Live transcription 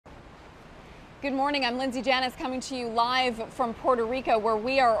Good morning. I'm Lindsay Janis coming to you live from Puerto Rico, where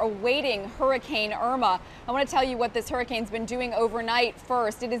we are awaiting Hurricane Irma. I want to tell you what this hurricane's been doing overnight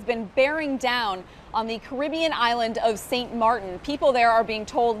first. It has been bearing down on the Caribbean island of St. Martin. People there are being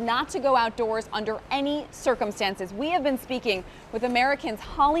told not to go outdoors under any circumstances. We have been speaking with Americans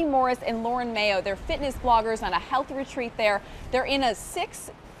Holly Morris and Lauren Mayo. They're fitness bloggers on a health retreat there. They're on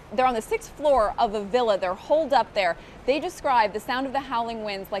the sixth floor of a villa. They're holed up there. They describe the sound of the howling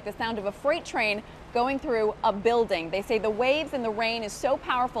winds like the sound of a freight train going through a building. They say the waves and the rain is so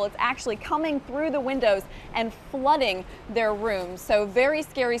powerful it's actually coming through the windows and flooding their rooms. So very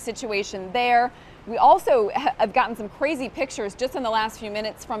scary situation there. We also have gotten some crazy pictures just in the last few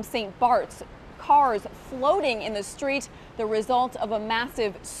minutes from St. Bart's. Cars floating in the street, the result of a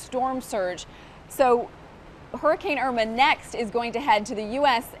massive storm surge. So Hurricane Irma next is going to head to the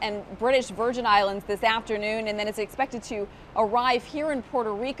U.S. and British Virgin Islands this afternoon, and then it's expected to arrive here in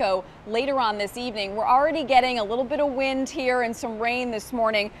Puerto Rico later on this evening. We're already getting a little bit of wind here and some rain this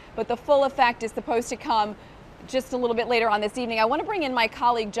morning, but the full effect is supposed to come just a little bit later on this evening. I want to bring in my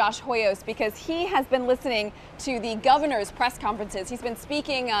colleague Josh Hoyos because he has been listening to the governor's press conferences. He's been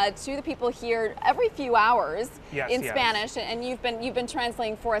speaking to the people here every few hours in Spanish, and you've been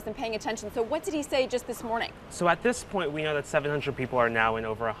translating for us and paying attention. So what did he say just this morning? So at this point, we know that 700 people are now in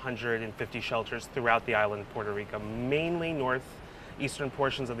over 150 shelters throughout the island of Puerto Rico, mainly northeastern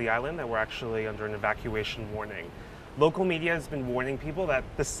portions of the island that were actually under an evacuation warning. Local media has been warning people that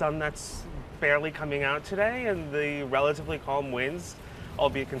the sun that's barely coming out today and the relatively calm winds,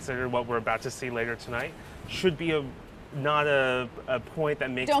 albeit considered what we're about to see later tonight, should be not a point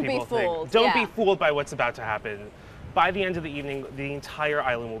that makes people think. Don't be fooled by what's about to happen. By the end of the evening, the entire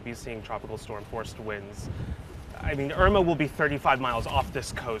island will be seeing tropical storm force winds. I mean, Irma will be 35 miles off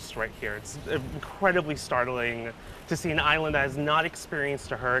this coast right here. It's incredibly startling to see an island that has not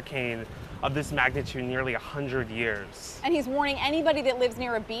experienced a hurricane of this magnitude in nearly 100 years. And he's warning anybody that lives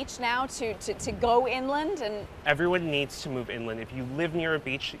near a beach now to go inland. And everyone needs to move inland. If you live near a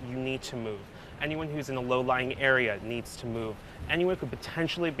beach, you need to move. Anyone who's in a low-lying area needs to move. Anyone who could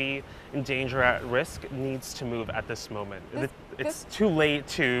potentially be in danger at risk needs to move at this moment. It's too late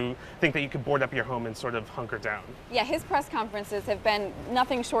to think that you could board up your home and sort of hunker down. Yeah, his press conferences have been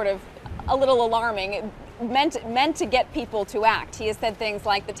nothing short of a little alarming, meant to get people to act. He has said things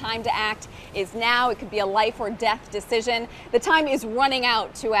like the time to act is now. It could be a life or death decision. The time is running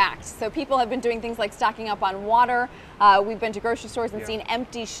out to act. So people have been doing things like stocking up on water. We've been to grocery stores and seen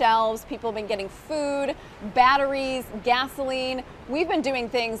empty shelves. People have been getting food, batteries, gasoline. We've been doing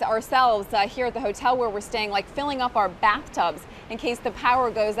things ourselves here at the hotel where we're staying, like filling up our bathtubs in case the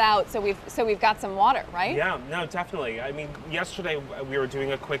power goes out. So we've got some water, right? Yeah, no, definitely. I mean, yesterday we were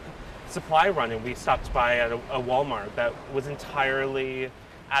doing a quick supply run and we stopped by at a Walmart that was entirely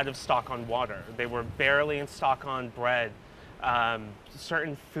out of stock on water. They were barely in stock on bread.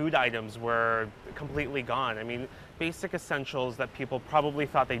 Certain food items were completely gone. I mean, basic essentials that people probably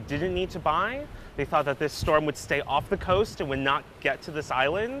thought they didn't need to buy. They thought that this storm would stay off the coast and would not get to this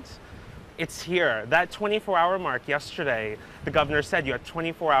island. It's here. That 24-hour mark yesterday, the governor said you have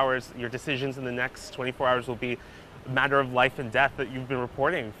 24 hours, your decisions in the next 24 hours will be a matter of life and death that you've been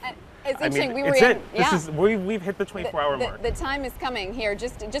reporting. It's interesting. We've hit the 24-hour mark. The time is coming here.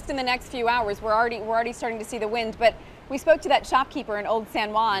 Just in the next few hours, we're already starting to see the wind. But we spoke to that shopkeeper in Old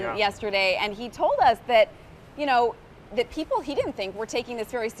San Juan yesterday, and he told us that, that people he didn't think were taking this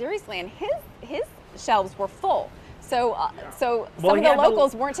very seriously, and his shelves were full. So some of the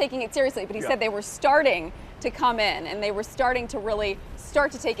locals weren't taking it seriously, but he said they were starting to come in, and they were starting to really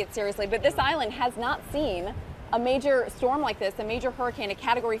take it seriously. But this island has not seen a major storm like this, a major hurricane, a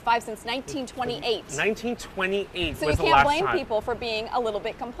Category 5 since 1928. 1928 so was the last time. So you can't blame people for being a little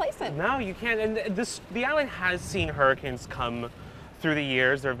bit complacent. No, you can't. And the island has seen hurricanes come through the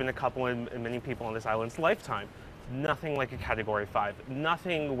years. There have been a couple in many people on this island's lifetime. Nothing like a Category 5.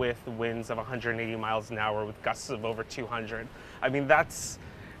 Nothing with winds of 180 miles an hour with gusts of over 200. I mean, it's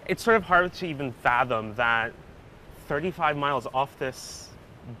sort of hard to even fathom that 35 miles off this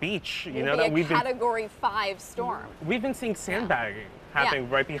beach, that we've been Category 5 storm. We've been seeing sandbagging happening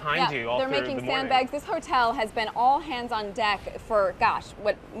right behind you all through the morning. They're making sandbags. This hotel has been all hands on deck for,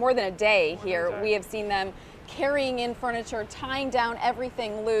 more than a day here. We have seen them carrying in furniture, tying down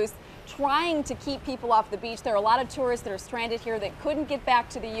everything loose, trying to keep people off the beach. There are a lot of tourists that are stranded here that couldn't get back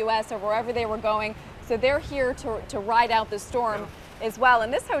to the U.S. or wherever they were going. So they're here to ride out the storm as well.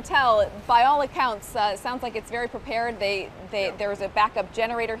 And this hotel, by all accounts, sounds like it's very prepared. There's a backup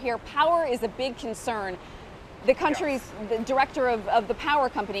generator here. Power is a big concern The country's the director of the power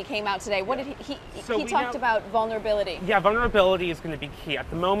company came out today. What did he talked about vulnerability. Yeah, vulnerability is going to be key. At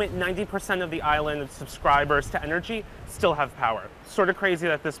the moment, 90% of the island subscribers to energy still have power. Sort of crazy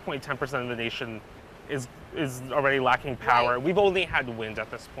that at this point 10% of the nation is already lacking power. Right. We've only had wind at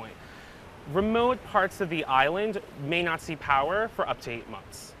this point. Remote parts of the island may not see power for up to 8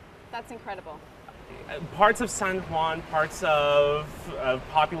 months. That's incredible. Parts of San Juan, parts of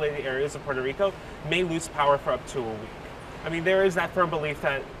populated areas of Puerto Rico may lose power for up to a week. I mean, there is that firm belief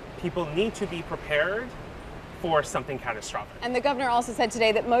that people need to be prepared for something catastrophic. And the governor also said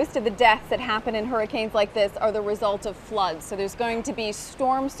today that most of the deaths that happen in hurricanes like this are the result of floods. So there's going to be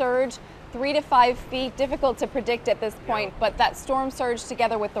storm surge, 3 to 5 feet, difficult to predict at this point, but that storm surge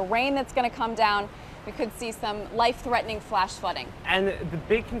together with the rain that's going to come down, we could see some life-threatening flash flooding. And the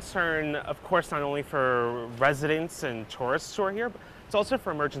big concern, of course, not only for residents and tourists who are here, but it's also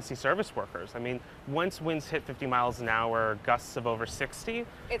for emergency service workers. I mean, once winds hit 50 miles an hour, gusts of over 60,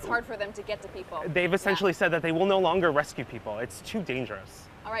 it's hard for them to get to people. They've essentially said that they will no longer rescue people. It's too dangerous.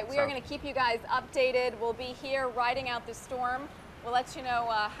 All right, we are going to keep you guys updated. We'll be here riding out the storm. We'll let you know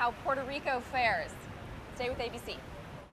how Puerto Rico fares. Stay with ABC.